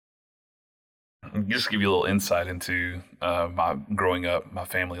just give you a little insight into my growing up, my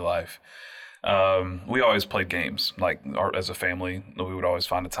family life. We always played games. As a family, we would always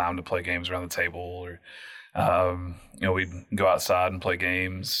find a time to play games around the table, or we'd go outside and play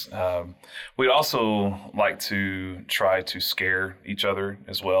games. We'd also like to try to scare each other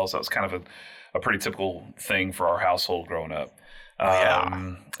as well. So that was kind of a pretty typical thing for our household growing up.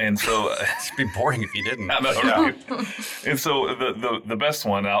 And so it'd be boring if you didn't. I know, right? And so the best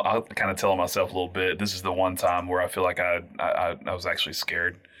one, I'll kind of tell myself a little bit. This is the one time where I feel like I was actually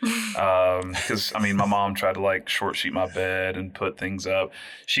scared. Because my mom tried to short sheet my bed and put things up.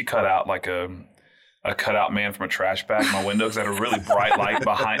 She cut out a cutout man from a trash bag in my window because I had a really bright light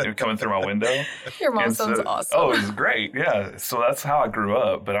behind it coming through my window. Your mom sounds awesome. Oh, it was great. Yeah. So that's how I grew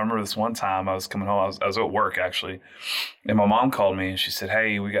up. But I remember this one time I was coming home. I was at work, actually. And my mom called me and she said,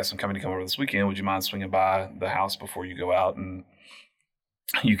 "Hey, we got some company to come over this weekend. Would you mind swinging by the house before you go out and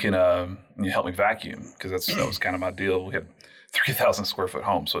you can help me vacuum?" Because that was kind of my deal. We had 3,000 square foot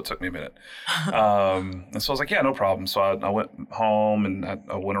home, so it took me a minute. And so I was like, yeah, no problem. So I went home and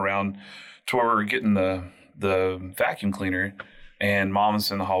I went around to where we were getting the vacuum cleaner, and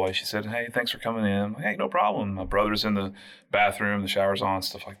Mom's in the hallway. She said, "Hey, thanks for coming in." I'm like, "Hey, no problem." My brother's in the bathroom, the shower's on,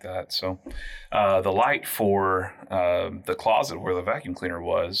 stuff like that. So the light for the closet where the vacuum cleaner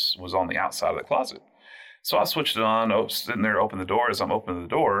was on the outside of the closet. So I switched it on, sitting there to open the door. As I'm opening the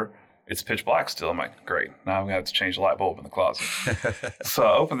door, it's pitch black still. I'm like, great. Now I'm going to have to change the light bulb in the closet. So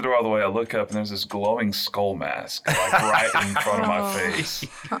I open the door all the way. I look up, and there's this glowing skull mask, right in front of my face.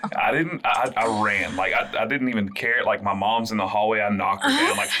 I ran. I didn't even care. My mom's in the hallway. I knocked her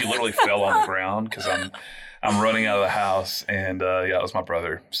down. She literally fell on the ground because I'm running out of the house. And, it was my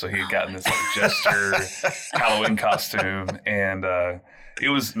brother. So he had gotten this jester Halloween costume. And it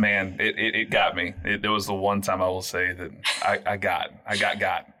was, man, it got me. It was the one time I will say that I got.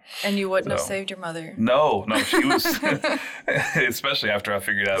 And you wouldn't have saved your mother. No, she was, especially after I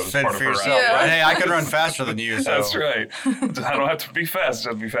figured out it was part of her. Yeah. Right? Hey, I can run faster than you. So. That's right. I don't have to be fast. I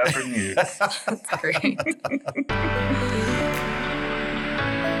have to be faster than you. That's great.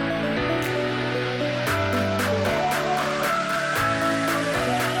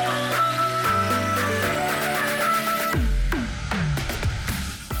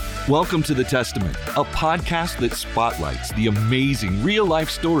 Welcome to The Testament, a podcast that spotlights the amazing real-life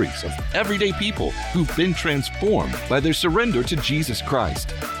stories of everyday people who've been transformed by their surrender to Jesus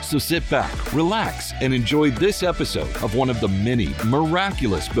Christ. So sit back, relax, and enjoy this episode of one of the many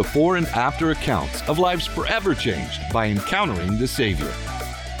miraculous before and after accounts of lives forever changed by encountering the Savior.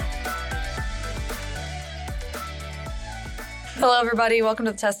 Hello, everybody. Welcome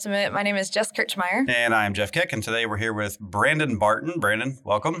to The Testament. My name is Jess Kirchmeyer. And I'm Jeff Kick, and today we're here with Brandon Barton. Brandon,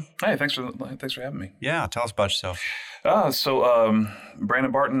 welcome. Hey, thanks for having me. Yeah, tell us about yourself.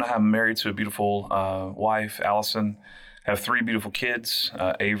 Brandon Barton, I'm married to a beautiful wife, Allison. Have 3 beautiful kids,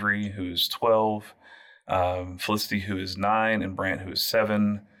 Avery, who's 12, Felicity, who is 9, and Brant, who is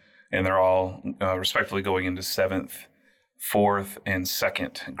 7. And they're all respectively going into 7th, 4th, and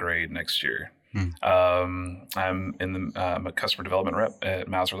 2nd grade next year. I'm a customer development rep at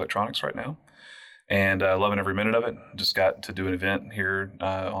Mauser Electronics right now, and loving every minute of it. Just got to do an event here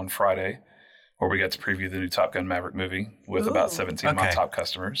on Friday where we got to preview the new Top Gun Maverick movie with about 17 of my top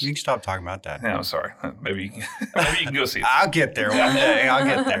customers. You can stop talking about that. Yeah, I'm sorry. Maybe you can go see it. I'll get there one day. I'll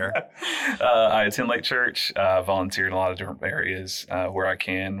get there. I attend Lake Church, volunteer in a lot of different areas where I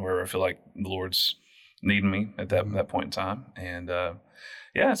can, where I feel like the Lord's needing me at that point in time, and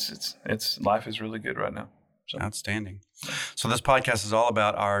it's life is really good right now. So. Outstanding. So this podcast is all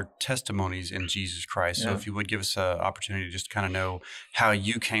about our testimonies in Jesus Christ. So if you would give us an opportunity to just kind of know how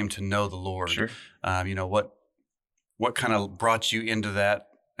you came to know the Lord. Sure. What kind of brought you into that,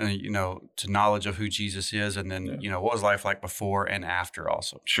 to knowledge of who Jesus is, and then, what was life like before and after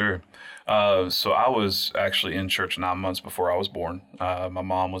also? Sure. So I was actually in church 9 months before I was born. My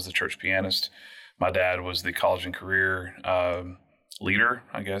mom was the church pianist. My dad was the college and career leader,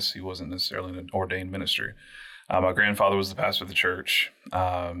 I guess. He wasn't necessarily an ordained minister. My grandfather was the pastor of the church.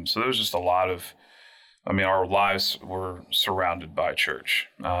 So there was just a lot of, our lives were surrounded by church,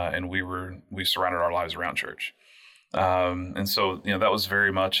 and we surrounded our lives around church. And so, that was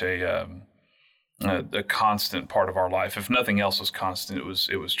very much a constant part of our life. If nothing else was constant, it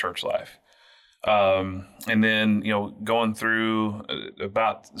was church life. And then, going through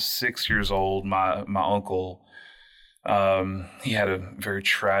about 6 years old, my uncle, he had a very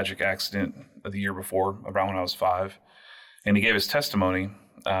tragic accident the year before, around when I was 5, and he gave his testimony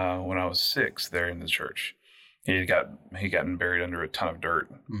when I was 6 there in the church. he had gotten buried under a ton of dirt,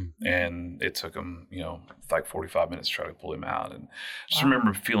 and it took him, like 45 minutes to try to pull him out. And just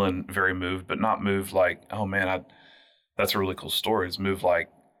remember feeling very moved, but not moved like, oh man, that's a really cool story. It's moved like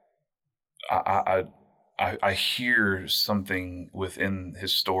I hear something within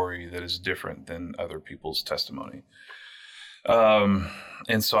his story that is different than other people's testimony.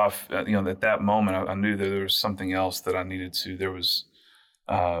 And so at that moment, I knew that there was something else that I needed to. There was,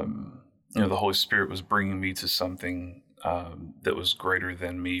 the Holy Spirit was bringing me to something that was greater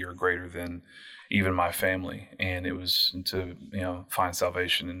than me or greater than even my family, and it was to find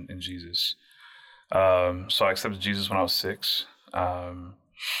salvation in Jesus. So I accepted Jesus when I was 6.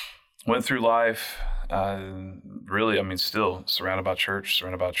 Went through life, still surrounded by church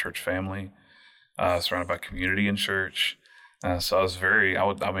family, surrounded by community in church. So I was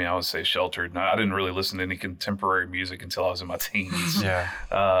I would say sheltered. I didn't really listen to any contemporary music until I was in my teens. Yeah.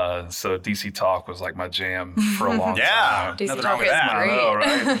 So DC Talk was like my jam for a long yeah. time. DC Nothing Talk wrong with is that. great. I know,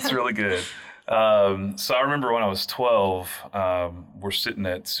 right? It's really good. So I remember when I was 12, we're sitting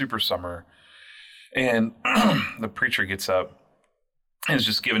at Super Summer, and the preacher gets up and is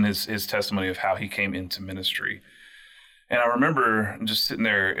just giving his testimony of how he came into ministry. And I remember just sitting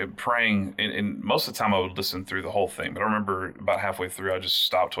there praying, and most of the time I would listen through the whole thing, but I remember about halfway through, I just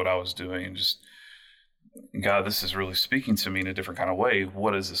stopped what I was doing and just, God, this is really speaking to me in a different kind of way.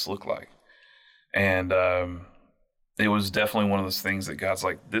 What does this look like? And it was definitely one of those things that God's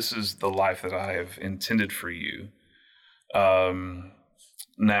like, this is the life that I have intended for you. Now,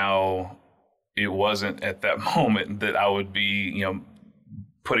 it wasn't at that moment that I would be,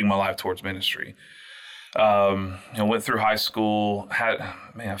 putting my life towards ministry. Went through high school,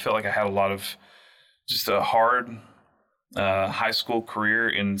 I felt like I had a lot of just a hard high school career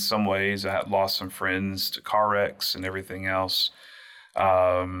in some ways. I had lost some friends to car wrecks and everything else.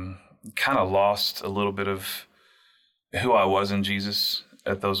 Kind of lost a little bit of who I was in Jesus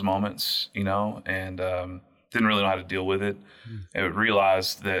at those moments, and didn't really know how to deal with it. And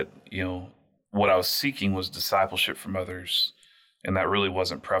realized that, what I was seeking was discipleship from others, and that really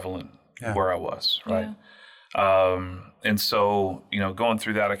wasn't prevalent where I was, right? Yeah. And so, going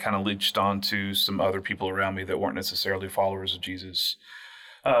through that, I kind of leached onto some other people around me that weren't necessarily followers of Jesus.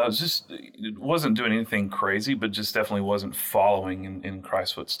 It wasn't doing anything crazy, but just definitely wasn't following in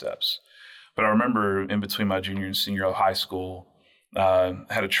Christ's footsteps. But I remember in between my junior and senior year of high school,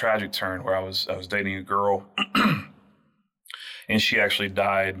 had a tragic turn where I was dating a girl, and she actually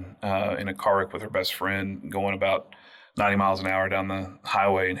died in a car wreck with her best friend, going about 90 miles an hour down the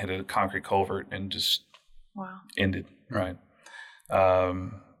highway and hit a concrete culvert and just ended, right?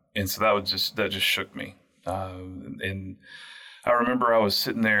 And so that just shook me. And I remember I was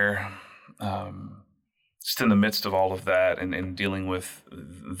sitting there just in the midst of all of that and dealing with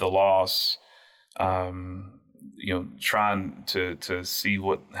the loss, trying to see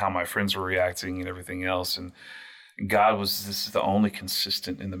how my friends were reacting and everything else. And God this is the only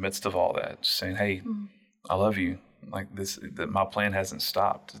consistent in the midst of all that, just saying, hey, I love you. Like this, that my plan hasn't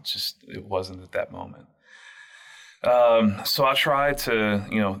stopped. It wasn't at that moment. So I tried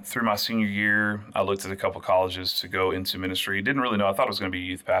to, through my senior year, I looked at a couple colleges to go into ministry. Didn't really know. I thought I was going to be a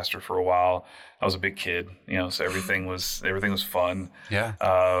youth pastor for a while. I was a big kid, so everything was fun. Yeah.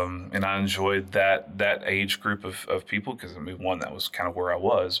 And I enjoyed that age group of people because one, that was kind of where I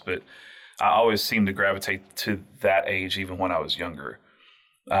was, but I always seemed to gravitate to that age even when I was younger.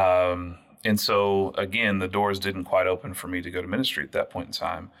 And so, again, the doors didn't quite open for me to go to ministry at that point in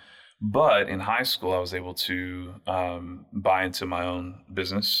time. But in high school, I was able to buy into my own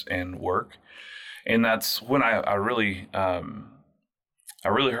business and work. And that's when I really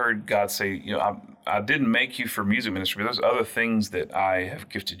heard God say, I didn't make you for music ministry, but there's other things that I have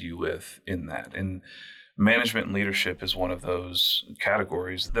gifted you with in that. And management and leadership is one of those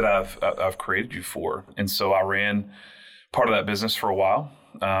categories that I've created you for. And so I ran part of that business for a while.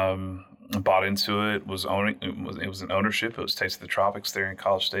 Bought into it, was an ownership. It was Taste of the Tropics there in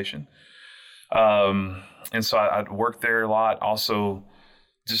College Station. And so I'd worked there a lot. Also,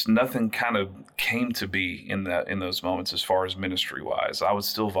 just nothing kind of came to be in those moments as far as ministry wise. I would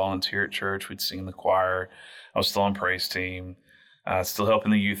still volunteer at church. We'd sing in the choir. I was still on praise team, still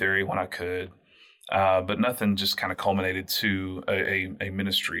helping the youth area when I could. But nothing just kind of culminated to a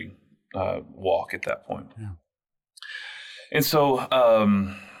ministry walk at that point. Yeah. And so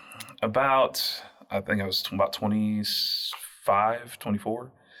I think I was about 25,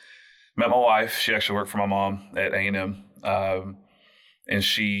 24. Met my wife. She actually worked for my mom at A&M. And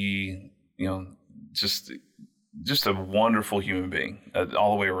she, just a wonderful human being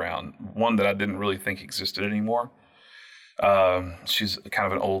all the way around. One that I didn't really think existed anymore. She's kind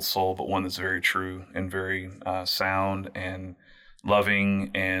of an old soul, but one that's very true and very sound and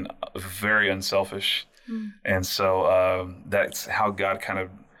loving and very unselfish. And so that's how God kind of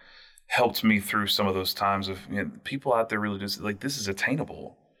helped me through some of those times of, people out there really just like, this is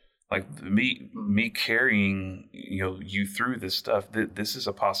attainable. Like me carrying, you through this stuff, this is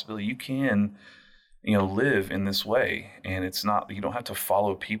a possibility. You can, live in this way, and it's not, you don't have to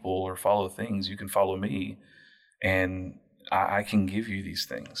follow people or follow things. You can follow me, and I can give you these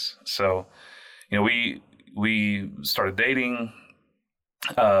things. So, we started dating.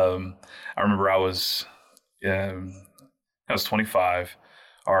 I remember I was 25.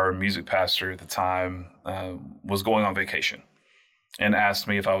 Our music pastor at the time was going on vacation and asked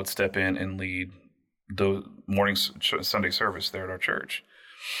me if I would step in and lead the morning Sunday service there at our church.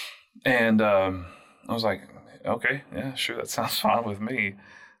 And I was like, okay, yeah, sure, that sounds fine with me.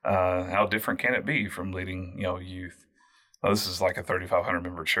 How different can it be from leading, youth? Well, this is like a 3,500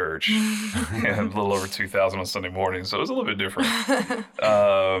 member church and a little over 2,000 on Sunday morning. So it was a little bit different.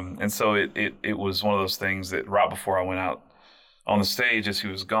 And so it was one of those things that right before I went out on the stage, as he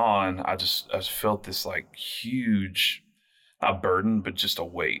was gone, I just felt this like huge, not burden, but just a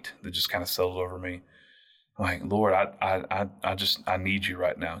weight that just kind of settled over me. I'm like, Lord, I need you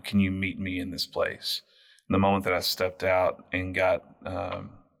right now. Can you meet me in this place? And the moment that I stepped out and got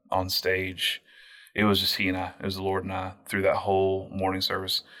on stage, it was just he and I. It was the Lord and I through that whole morning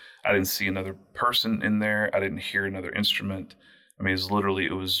service. I didn't see another person in there. I didn't hear another instrument. I mean,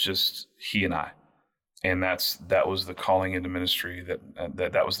 it was just he and I. And that was the calling into ministry,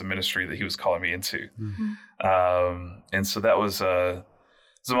 that was the ministry that he was calling me into. Mm-hmm. And so that was a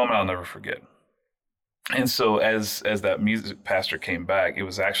moment I'll never forget. And so as that music pastor came back, it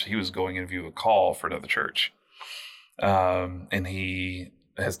was actually, he was going in view of a call for another church. And he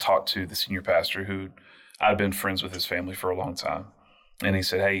has talked to the senior pastor, who I'd been friends with his family for a long time. And he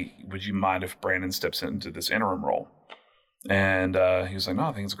said, hey, would you mind if Brandon steps into this interim role? And he was like, no,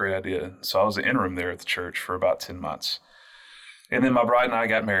 I think it's a great idea. So I was an interim there at the church for about 10 months. And then my bride and I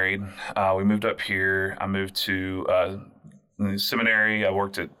got married. We moved up here. I moved to the seminary. I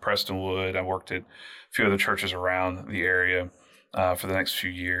worked at Prestonwood. I worked at a few other churches around the area for the next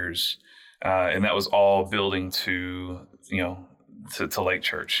few years. And that was all building to Lake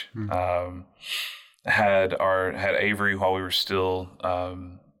Church. Mm-hmm. Had Avery while we were still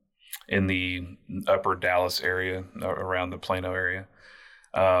in the upper Dallas area, around the Plano area.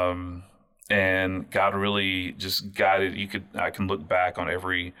 And God really just guided. I can look back on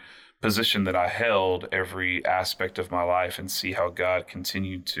every position that I held, every aspect of my life, and see how God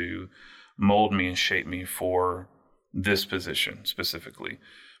continued to mold me and shape me for this position specifically.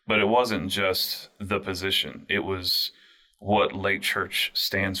 But it wasn't just the position. It was what Lake Church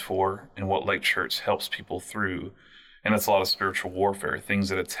stands for and what Lake Church helps people through. And that's a lot of spiritual warfare, things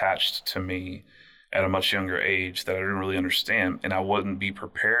that attached to me at a much younger age that I didn't really understand, and I wouldn't be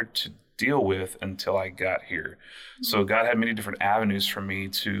prepared to deal with until I got here. Mm-hmm. So God had many different avenues for me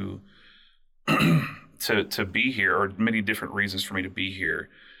to be here, or many different reasons for me to be here.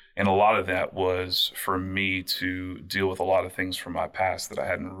 And a lot of that was for me to deal with a lot of things from my past that I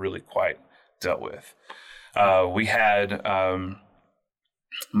hadn't really quite dealt with. We had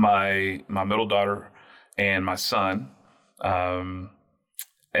my middle daughter and my son while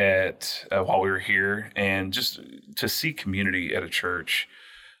we were here, and just to see community at a church.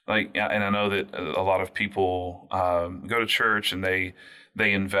 And I know that a lot of people go to church and they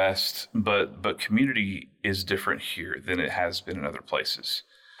invest, but community is different here than it has been in other places.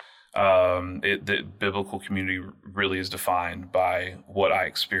 The biblical community really is defined by what I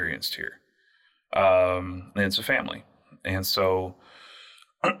experienced here. And it's a family. And so,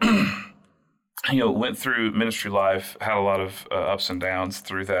 went through ministry life, had a lot of ups and downs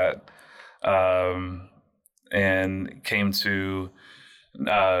through that, and came to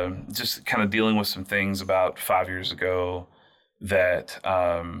just kind of dealing with some things about 5 years ago that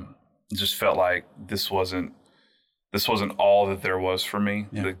just felt like this wasn't all that there was for me.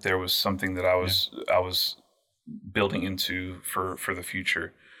 Yeah. Like there was something that I was building into for the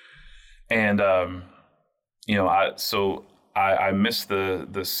future. And I missed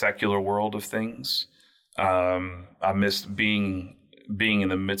the secular world of things. I missed being in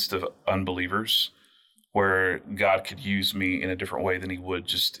the midst of unbelievers, where God could use me in a different way than He would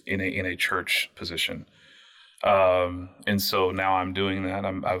just in a church position. And so now I'm doing that.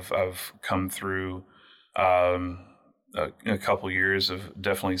 I've come through a couple years of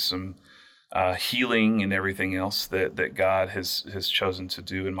definitely some healing and everything else that God has chosen to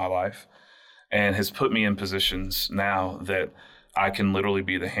do in my life, and has put me in positions now that I can literally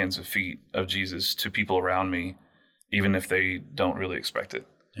be the hands and feet of Jesus to people around me even if they don't really expect it.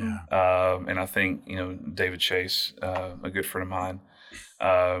 Yeah. And I think, David Chase, a good friend of mine,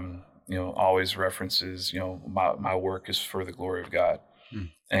 always references, my work is for the glory of God.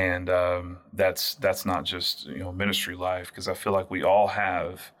 And that's not just, ministry life, because I feel like we all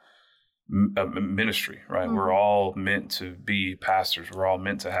have a ministry, right? We're all meant to be pastors. We're all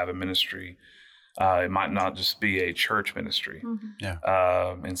meant to have a ministry. It might not just be a church ministry. Yeah.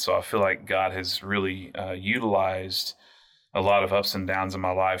 And so I feel like God has really utilized a lot of ups and downs in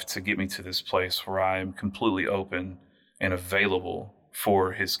my life to get me to this place where I am completely open and available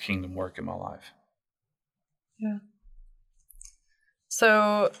for his kingdom work in my life. Yeah.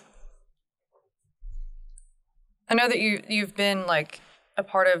 So I know that you've been like a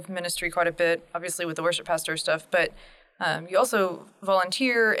part of ministry quite a bit, obviously with the worship pastor stuff, but you also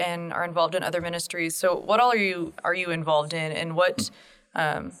volunteer and are involved in other ministries. So what all are you involved in, and what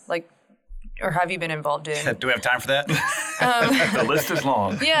or have you been involved in? Do we have time for that? The list is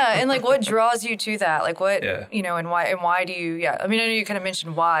long. Yeah, and like what draws you to that? Like what, and why do you, I mean, I know you kind of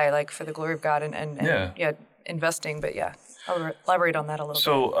mentioned why, like for the glory of God and investing, but I'll elaborate on that a little bit.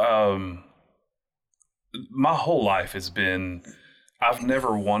 So my whole life has been, I've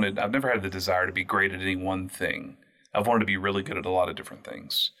never had the desire to be great at any one thing. I've wanted to be really good at a lot of different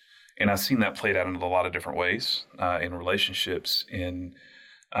things. And I've seen that played out in a lot of different ways, in relationships, in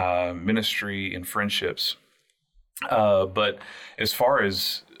ministry, in friendships. But as far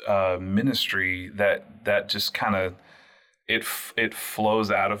as ministry, that just kind of, it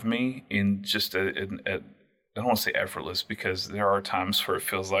flows out of me in just I don't want to say effortless, because there are times where it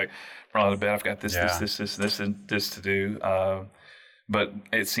feels like I'm out of bed, I've got this and this to do. But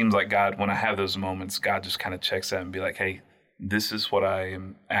it seems like God, when I have those moments, God just kind of checks out and be like, hey, this is what I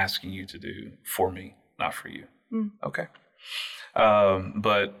am asking you to do for me, not for you. Okay.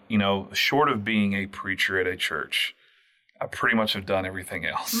 But, short of being a preacher at a church, I pretty much have done everything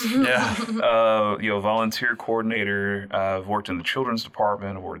else. Volunteer coordinator. I've worked in the children's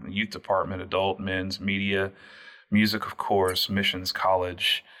department. I've worked in the youth department, adult, men's, media, music, of course, missions,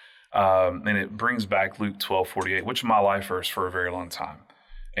 college. And it brings back Luke 12:48, which is my life verse for a very long time.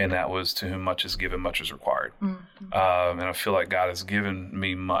 And that was, to whom much is given, much is required. And I feel like God has given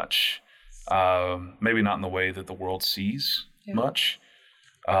me much, maybe not in the way that the world sees much,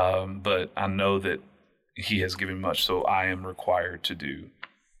 but I know that he has given much, so I am required to do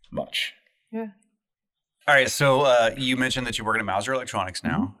much. Yeah. All right, so you mentioned that you're working at Mauser Electronics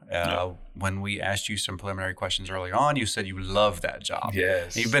now. When we asked you some preliminary questions early on, you said you love that job.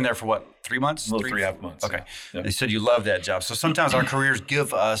 Yes. And you've been there for what, 3 months? 3.5 months. Okay. Yeah. You said you love that job. So sometimes our careers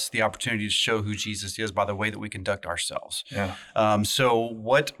give us the opportunity to show who Jesus is by the way that we conduct ourselves. Yeah. So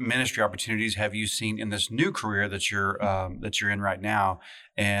what ministry opportunities have you seen in this new career that you're in right now?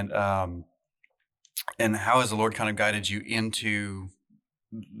 And how has the Lord kind of guided you into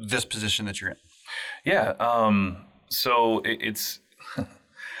this position that you're in? Yeah. So it's,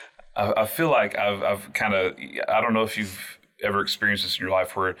 I feel like I've kind of, I don't know if you've ever experienced this in your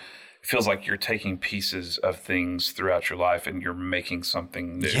life, where it feels like you're taking pieces of things throughout your life and you're making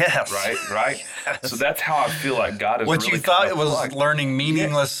something new. Yes. Right. Yes. So that's how I feel like God is. What really you thought it was learning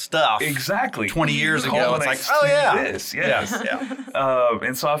meaningless stuff. Exactly. 20 years ago, it's like, oh yeah. This, yes. Yeah.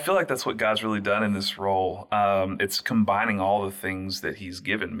 And so I feel like that's what God's really done in this role. It's combining all the things that he's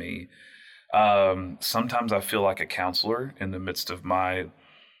given me. Sometimes I feel like a counselor in the midst of my,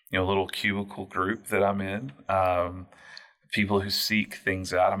 little cubicle group that I'm in. People who seek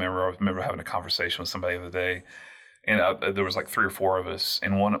things out. I remember having a conversation with somebody the other day, and there was like 3 or 4 of us,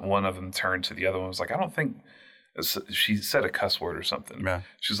 and one of them turned to the other one and was like, I don't think, she said a cuss word or something. Yeah.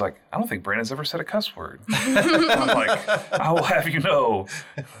 She was like, I don't think Brandon's ever said a cuss word. I'm like, I will have you know,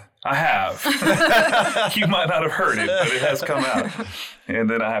 I have. You might not have heard it, but it has come out. And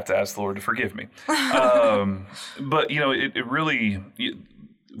then I have to ask the Lord to forgive me. But, it really,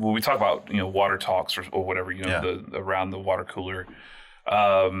 when we talk about, water talks or whatever, around the water cooler,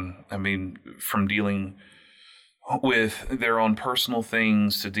 from dealing with their own personal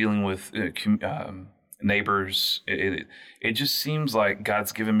things to dealing with neighbors, it just seems like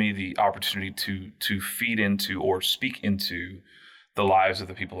God's given me the opportunity to feed into or speak into the lives of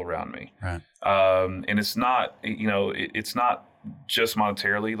the people around me. Right. And it's not, it's not just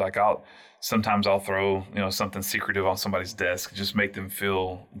monetarily. Like sometimes I'll throw, something secretive on somebody's desk, just make them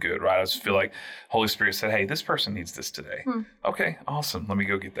feel good, right? I just feel like Holy Spirit said, hey, this person needs this today. Okay, awesome. Let me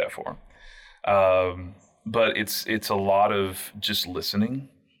go get that for them. But it's a lot of just listening,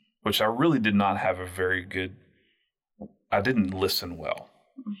 which I really did not have I didn't listen well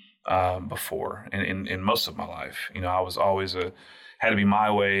before in most of my life. I was always had to be my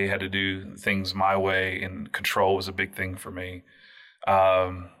way, had to do things my way, and control was a big thing for me.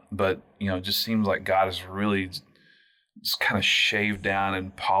 But, it just seems like God has really just kind of shaved down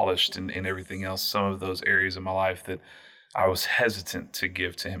and polished and everything else, some of those areas of my life that I was hesitant to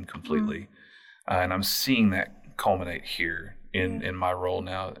give to him completely. And I'm seeing that culminate here in my role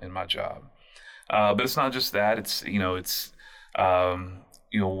now, in my job. But it's not just that. It's,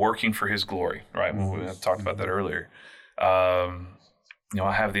 working for his glory, right? We talked about that earlier.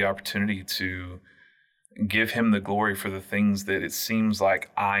 I have the opportunity to give him the glory for the things that it seems like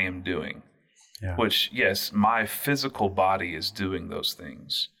I am doing. Yeah. Which, yes, my physical body is doing those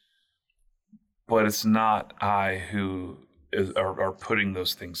things, but it's not I who are putting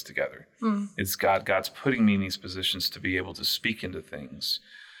those things together. It's God. God's putting me in these positions to be able to speak into things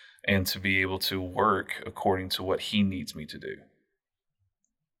and to be able to work according to what he needs me to do.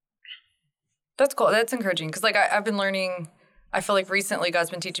 That's cool. That's encouraging because, I've been learning. I feel like recently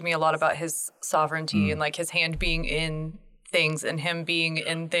God's been teaching me a lot about his sovereignty and his hand being in things and him being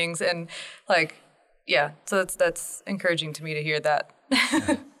in things and so that's encouraging to me to hear that.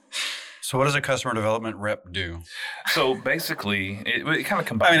 So what does a customer development rep do? So basically, it kind of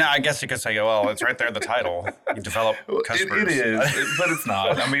combines. I mean, I guess you could say, well, it's right there in the title. You develop customers. It is, but it's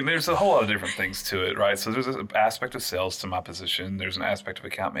not. I mean, there's a whole lot of different things to it, right? So there's an aspect of sales to my position. There's an aspect of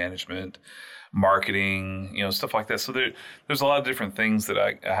account management, marketing, stuff like that. So there's a lot of different things that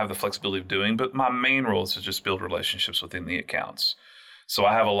I have the flexibility of doing, but my main role is to just build relationships within the accounts. So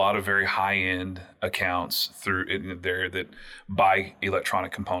I have a lot of very high-end accounts through in there that buy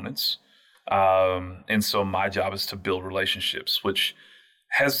electronic components. And so my job is to build relationships, which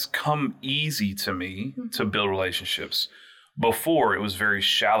has come easy to me to build relationships. Before, it was very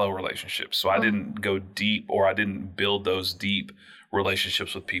shallow relationships. So I didn't go deep, or I didn't build those deep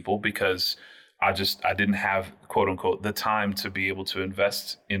relationships with people because I didn't have, quote unquote, the time to be able to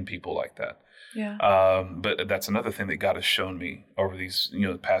invest in people like that. Yeah. But that's another thing that God has shown me over these,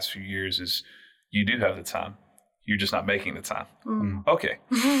 the past few years is you do have the time. You're just not making the time. Okay.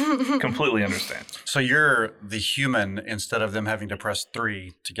 Completely understand. So you're the human instead of them having to press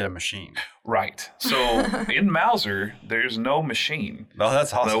 3 to get a machine. Right. So in Mauser, there's no machine. No,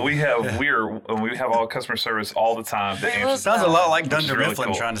 that's awesome. No, we have all customer service all the time. Sounds a lot like Dunder Mifflin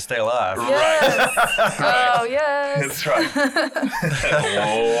really trying to stay alive. Yes. Right. Oh, yes. That's right.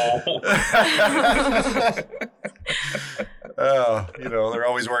 They're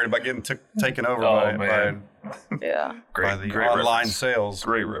always worried about getting taken over by the online sales.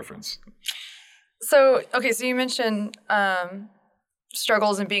 Great reference. So you mentioned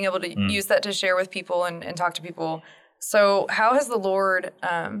struggles and being able to use that to share with people and talk to people. So how has the Lord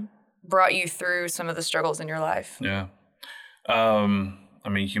brought you through some of the struggles in your life? Yeah. I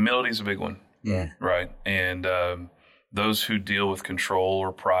mean, humility is a big one. Yeah. Right. And those who deal with control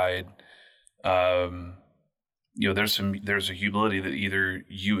or pride, there's a humility that either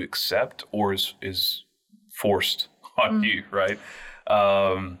you accept or is forced on you, right?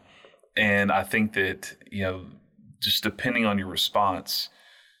 And I think that, just depending on your response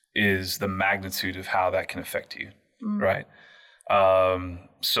is the magnitude of how that can affect you, right?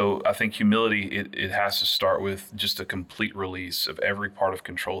 So I think humility, it has to start with just a complete release of every part of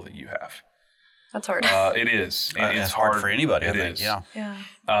control that you have. That's hard. It is. It's hard for anybody, I think. Is. Yeah.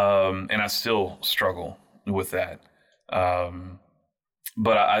 And I still struggle with that.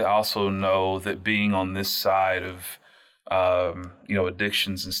 But I also know that being on this side of,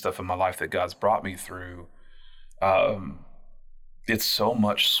 addictions and stuff in my life that God's brought me through, it's so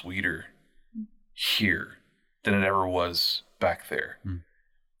much sweeter here than it ever was back there.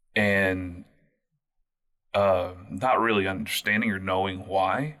 And not really understanding or knowing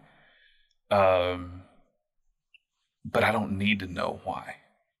why, but I don't need to know why.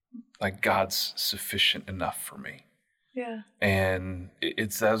 Like, God's sufficient enough for me. Yeah. And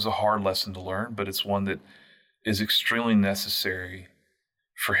that was a hard lesson to learn, but it's one that is extremely necessary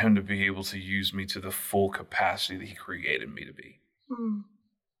for him to be able to use me to the full capacity that he created me to be.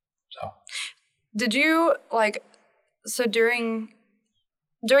 So, did you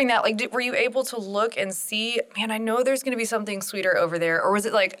during that, were you able to look and see, man, I know there's going to be something sweeter over there? Or was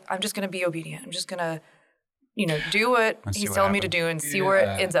it I'm just going to be obedient. I'm just going to, do what he's telling me to do and see where it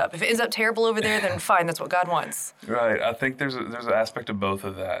ends up. If it ends up terrible over there, then fine, that's what God wants. Right. I think there's an aspect of both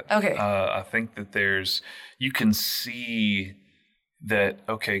of that. Okay. I think that you can see that,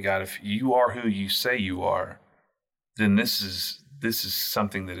 okay, God, if you are who you say you are, then this is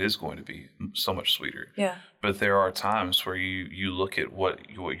something that is going to be so much sweeter. Yeah. But there are times where you look at what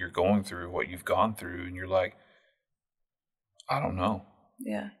you're going through, what you've gone through, and you're like, I don't know.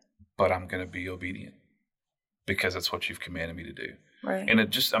 Yeah. But I'm going to be obedient because that's what you've commanded me to do. Right. And it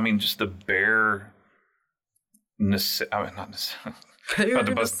just, just the bare necessity. I mean, not necessity. About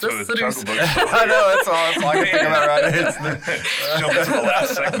to bust into a Jungle Book. I know, that's all I can think about right now. Jump into the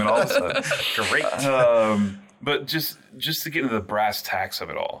last segment all of a sudden. Great. But just to get into the brass tacks of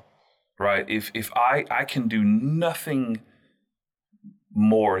it all, right? If I can do nothing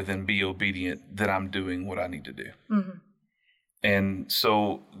more than be obedient, then I'm doing what I need to do. Mm-hmm. And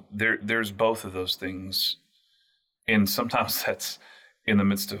so there's both of those things. And sometimes that's in the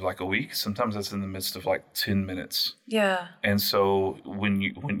midst of like a week. Sometimes that's in the midst of like 10 minutes. Yeah. And so when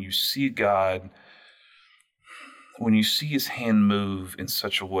you see God, when you see his hand move in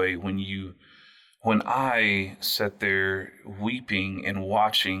such a way, when I sat there weeping and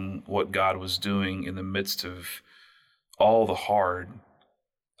watching what God was doing in the midst of all the hard,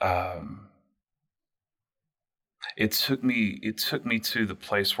 it took me to the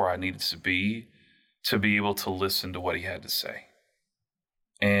place where I needed to be able to listen to what he had to say.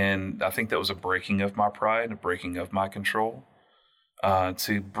 And I think that was a breaking of my pride, a breaking of my control,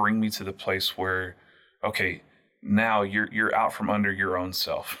 to bring me to the place where, okay, now you're out from under your own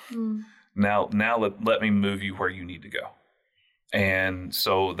self. Mm. Now let me move you where you need to go. And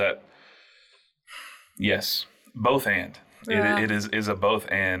so that, yes, both and. Yeah. It is a both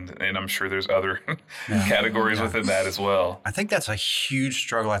and I'm sure there's other categories within that as well. I think that's a huge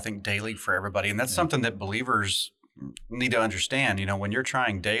struggle, I think, daily for everybody. And that's something that believers need to understand. When you're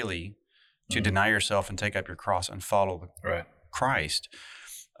trying daily to deny yourself and take up your cross and follow Christ,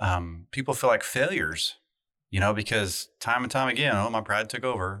 people feel like failures, because time and time again, my pride took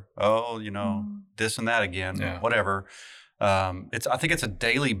over. This and that again, whatever. I think it's a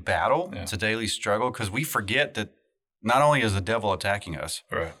daily battle. Yeah. It's a daily struggle because we forget that not only is the devil attacking us,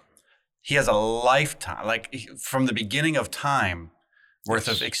 he has a lifetime, like from the beginning of time, worth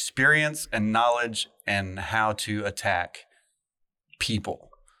of experience and knowledge and how to attack people.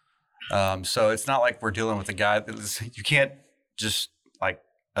 So it's not like we're dealing with a guy that you can't just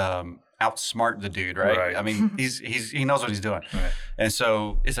outsmart the dude, right? I mean, he knows what he's doing. Right. And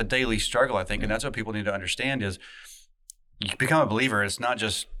so it's a daily struggle, I think. And that's what people need to understand is you become a believer. It's not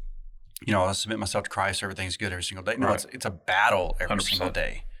just, I submit myself to Christ, everything's good every single day. No, it's a battle every 100%. Single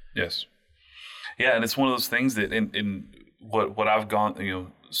day. Yes. Yeah. And it's one of those things that in what I've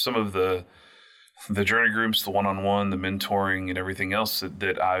gone, some of the journey groups, the one-on-one, the mentoring and everything else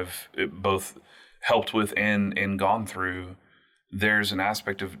that I've both helped with and gone through, there's an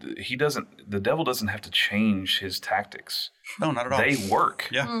aspect of the devil doesn't have to change his tactics. No, not at all. They work.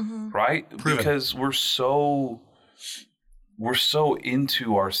 Yeah. Mm-hmm. Right? Proven. Because we're so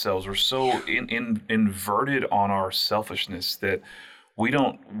into ourselves. We're so inverted on our selfishness that we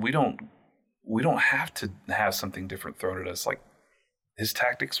don't have to have something different thrown at us. Like his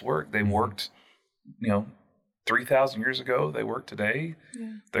tactics work. They worked, 3,000 years ago. They work today.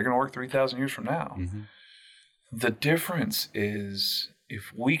 Yeah. They're going to work 3,000 years from now. Mm-hmm. The difference is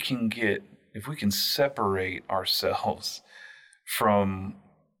if we can separate ourselves from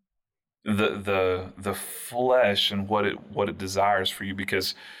the flesh and what it desires for you,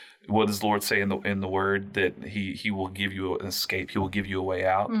 because what does the Lord say in the Word that He will give you an escape? He will give you a way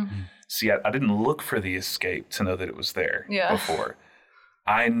out. Mm-hmm. See, I didn't look for the escape to know that it was there before.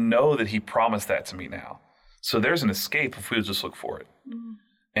 I know that He promised that to me now. So there's an escape if we would just look for it. Mm-hmm.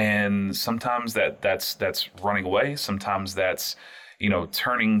 And sometimes that's running away. Sometimes that's,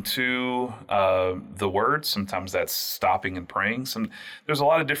 turning to the Word. Sometimes that's stopping and praying. There's a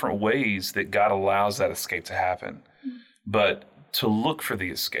lot of different ways that God allows that escape to happen. Mm-hmm. But to look for the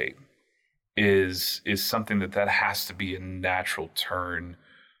escape is something that has to be a natural turn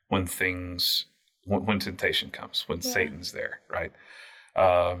when temptation comes, when Satan's there, right?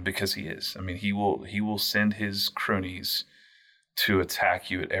 Because he is. I mean, he will send his cronies to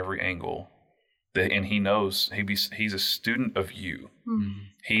attack you at every angle, and he knows he's a student of you. Mm-hmm.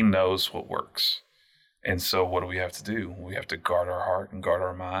 He knows what works, and so what do we have to do? We have to guard our heart and guard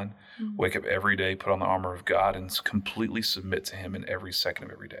our mind. Mm-hmm. Wake up every day, put on the armor of God, and completely submit to Him in every second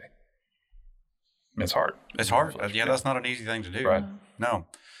of every day. It's hard. It's hard. That's not an easy thing to do. Right? No.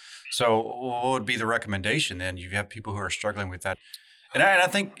 So, what would be the recommendation then? You have people who are struggling with that. And I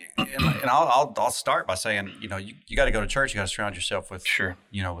think, and I'll start by saying, you got to go to church. You got to surround yourself with,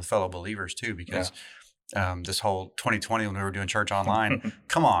 with fellow believers too, because this whole 2020 when we were doing church online,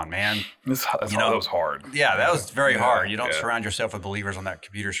 come on, man. That was hard. Yeah, that was very hard. You don't surround yourself with believers on that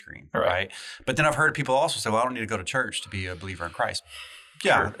computer screen, right? But then I've heard people also say, well, I don't need to go to church to be a believer in Christ.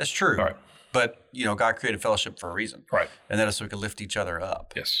 Yeah, that's true. Right. But, God created fellowship for a reason. Right. And that is so we can lift each other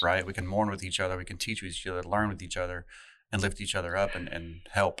up. Yes. Right? We can mourn with each other. We can teach with each other, learn with each other. and lift each other up and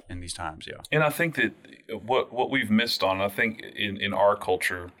help in these times. Yeah. And I think that what we've missed on, I think in our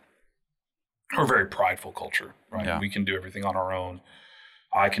culture, we're a very prideful culture, right? Yeah. We can do everything on our own.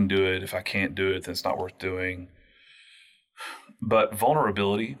 I can do it. If I can't do it, then it's not worth doing. But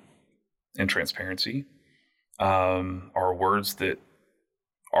vulnerability and transparency are words that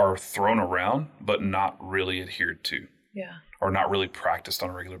are thrown around, but not really adhered to. Yeah. Or not really practiced on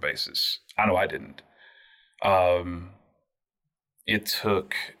a regular basis. I know I didn't. It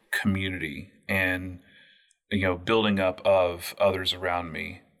took community and, building up of others around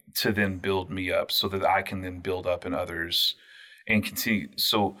me to then build me up so that I can then build up in others and continue.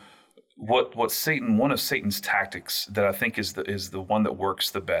 So one of Satan's tactics that I think is the one that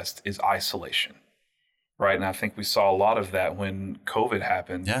works the best is isolation. Right. And I think we saw a lot of that when COVID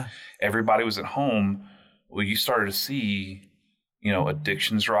happened. Yeah. Everybody was at home. Well, you started to see,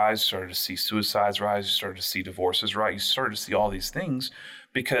 addictions rise, started to see suicides rise, you started to see divorces rise, you started to see all these things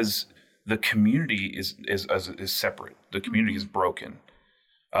because the community is separate. The community is broken.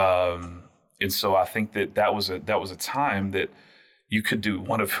 And so I think that was a time that you could do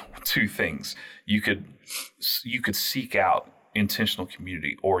one of two things. You could seek out intentional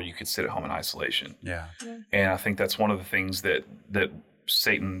community, or you could sit at home in isolation. Yeah. And I think that's one of the things that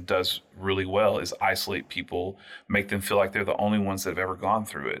Satan does really well is isolate people, make them feel like they're the only ones that have ever gone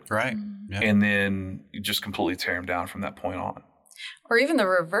through it. Right. Yeah. And then you just completely tear them down from that point on. Or even the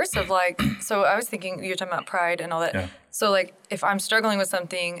reverse of so I was thinking, you're talking about pride and all that. Yeah. So if I'm struggling with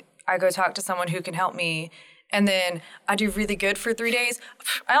something, I go talk to someone who can help me. And then I do really good for 3 days.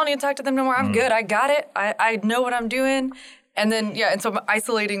 I don't need to talk to them no more. I'm good. I got it. I know what I'm doing. And then, and so I'm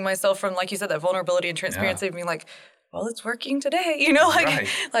isolating myself from, like you said, that vulnerability and transparency of being like, well, it's working today,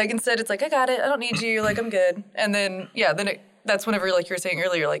 Right. Instead it's like, I got it. I don't need you. I'm good. And then, that's whenever, like you were saying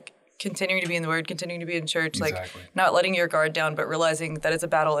earlier, continuing to be in the Word, continuing to be in church, Exactly. not letting your guard down, but realizing that it's a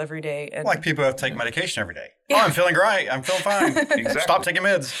battle every day. And Like people who have to take medication every day. Oh, I'm feeling great. I'm feeling fine. Exactly. Stop taking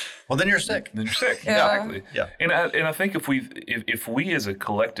meds. Well, then you're sick. Then you're sick. Yeah. Exactly. Yeah. And I think if we as a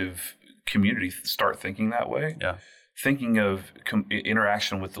collective community start thinking that way, Yeah. thinking of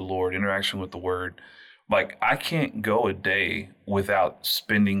interaction with the Lord, interaction with the Word, I can't go a day without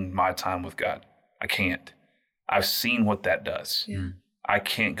spending my time with God. I can't. I've seen what that does. Yeah. I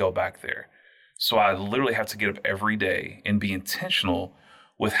can't go back there. So I literally have to get up every day and be intentional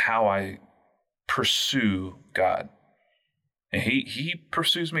with how I pursue God. And he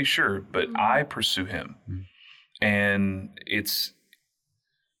pursues me, sure, but I pursue him. And it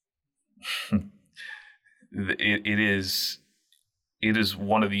is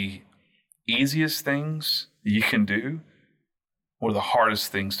one of the easiest things you can do, or the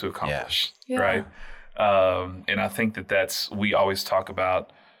hardest things to accomplish, Yeah. right? And I think we always talk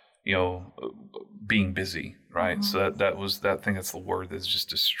about, being busy, right? Mm-hmm. So I think that's the word that's just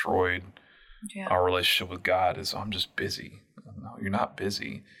destroyed Yeah. our relationship with God is I'm just busy. No, you're not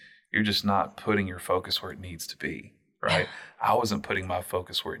busy. You're just not putting your focus where it needs to be, right? I wasn't putting my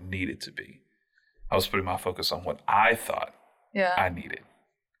focus where it needed to be. I was putting my focus on what I thought I needed.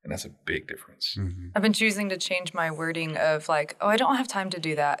 And that's a big difference. Mm-hmm. I've been choosing to change my wording of I don't have time to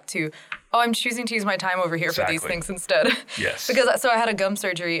do that to, I'm choosing to use my time over here for these Exactly. things instead. Yes. Because I had a gum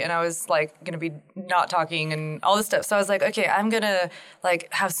surgery and I was going to be not talking and all this stuff. So I was like, okay, I'm going to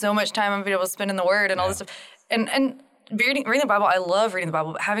have so much time I'm going to be able to spend in the Word and all this stuff. And reading the Bible, I love reading the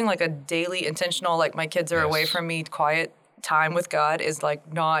Bible, but having a daily intentional, my kids are away from me, quiet time with God is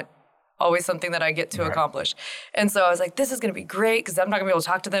not always something that I get to accomplish. And so I was like, this is going to be great because I'm not going to be able to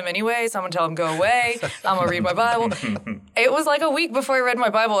talk to them anyway. So I'm going to tell them, go away. I'm going to read my Bible. It was a week before I read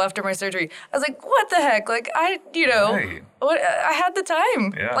my Bible after my surgery. I was like, what the heck? Right. I had the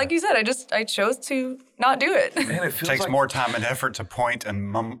time. Yeah. Like you said, I chose to not do it. Man, it feels Takes like more time and effort to point and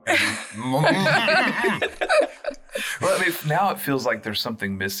mum. Well, now it feels like there's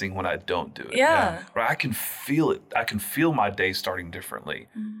something missing when I don't do it. Yeah. Right? I can feel it. I can feel my day starting differently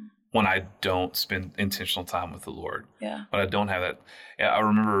when I don't spend intentional time with the Lord. Yeah. When I don't have that. Yeah, I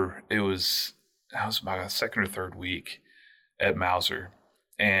remember I was my second or third week at Mauser,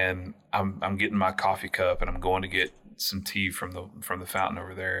 and I'm getting my coffee cup and I'm going to get some tea from the fountain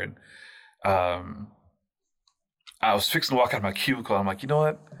over there, and I was fixing to walk out of my cubicle. And I'm like, you know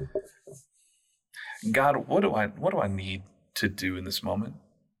what? God, what do I need to do in this moment?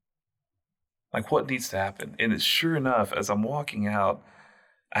 What needs to happen? And it's sure enough, as I'm walking out,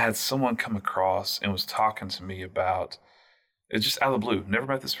 I had someone come across and was talking to me about, it's just out of the blue. Never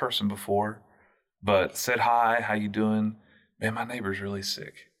met this person before, but said, hi, how you doing? Man, my neighbor's really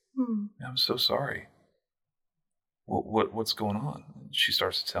sick. I'm so sorry. What's going on? And she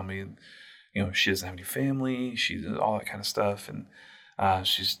starts to tell me, she doesn't have any family. She's all that kind of stuff. And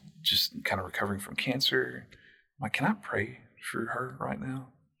she's just kind of recovering from cancer. I'm like, can I pray for her right now?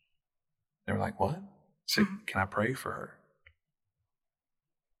 They were like, what? I said, can I pray for her?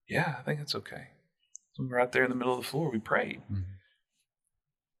 Yeah, I think it's okay. So we were out there in the middle of the floor. We prayed. Mm-hmm.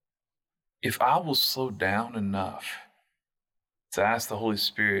 If I will slow down enough to ask the Holy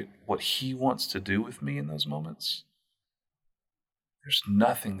Spirit what he wants to do with me in those moments, there's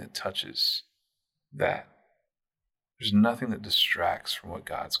nothing that touches that. There's nothing that distracts from what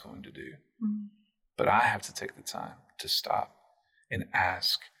God's going to do. Mm-hmm. But I have to take the time to stop and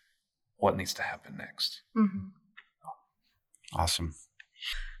ask what needs to happen next. Mm-hmm. Awesome.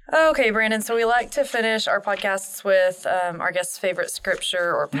 Okay, Brandon, so we like to finish our podcasts with our guest's favorite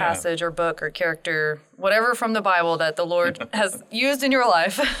scripture or passage or book or character, whatever from the Bible that the Lord has used in your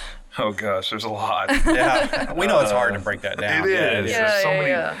life. Oh, gosh, there's a lot. Yeah, we know it's hard to break that down. It is. Yeah, there's so many.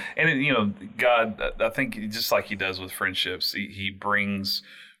 yeah. And, God, I think just like he does with friendships, he brings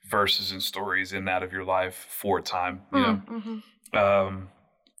verses and stories in and out of your life for a time,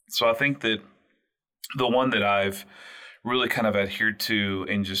 So I think that the one that I've really kind of adhered to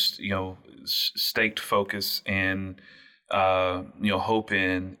and just, staked focus and, hope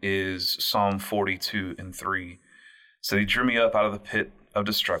in is Psalm 42:3. So he drew me up out of the pit of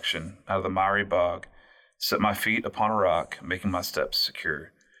destruction, out of the miry bog, set my feet upon a rock, making my steps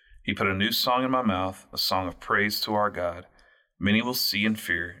secure. He put a new song in my mouth, a song of praise to our God. Many will see and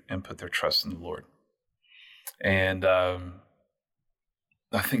fear and put their trust in the Lord. And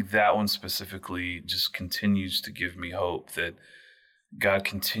I think that one specifically just continues to give me hope that God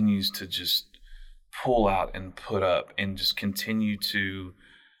continues to just pull out and put up and just continue to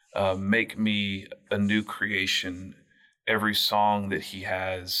make me a new creation. Every song that he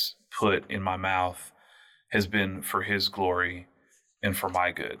has put in my mouth has been for his glory and for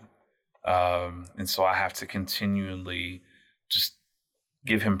my good. And so I have to continually just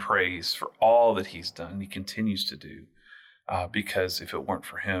give him praise for all that he's done. He continues to do. Because if it weren't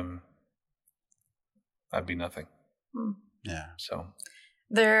for him, I'd be nothing. Yeah. So,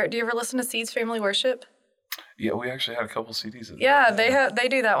 do you ever listen to Seeds Family Worship? Yeah, we actually had a couple CDs. Yeah, they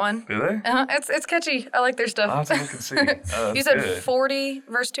do that one. Do they? It's catchy. I like their stuff. I'll have to look and see. You said good. 40,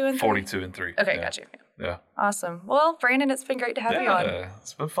 verse 2 and 3? 42 and 3. Okay, yeah. got you. Yeah. Awesome. Well, Brandon, it's been great to have you on. Yeah,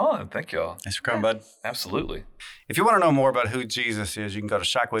 it's been fun. Thank y'all. Thanks for coming, bud. Absolutely. If you want to know more about who Jesus is, you can go to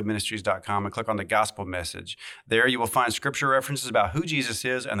shockwaveministries.com and click on the gospel message. There you will find scripture references about who Jesus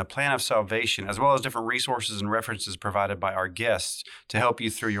is and the plan of salvation, as well as different resources and references provided by our guests to help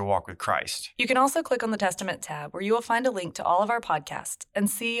you through your walk with Christ. You can also click on the Testament tab where you will find a link to all of our podcasts and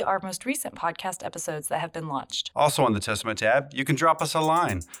see our most recent podcast episodes that have been launched. Also on the Testament tab, you can drop us a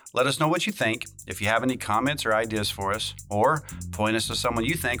line. Let us know what you think, if you have any comments or ideas for us, or point us to someone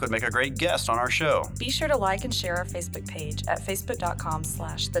you think would make a great guest on our show. Be sure to like and share our Facebook page at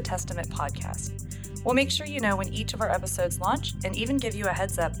facebook.com/The Testament Podcast. We'll make sure you know when each of our episodes launch and even give you a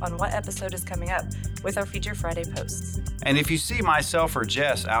heads up on what episode is coming up with our Feature Friday posts. And if you see myself or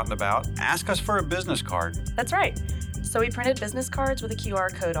Jess out and about, ask us for a business card. That's right. So we printed business cards with a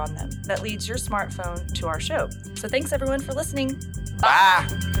QR code on them that leads your smartphone to our show. So thanks everyone for listening.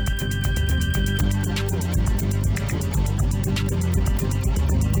 Bye.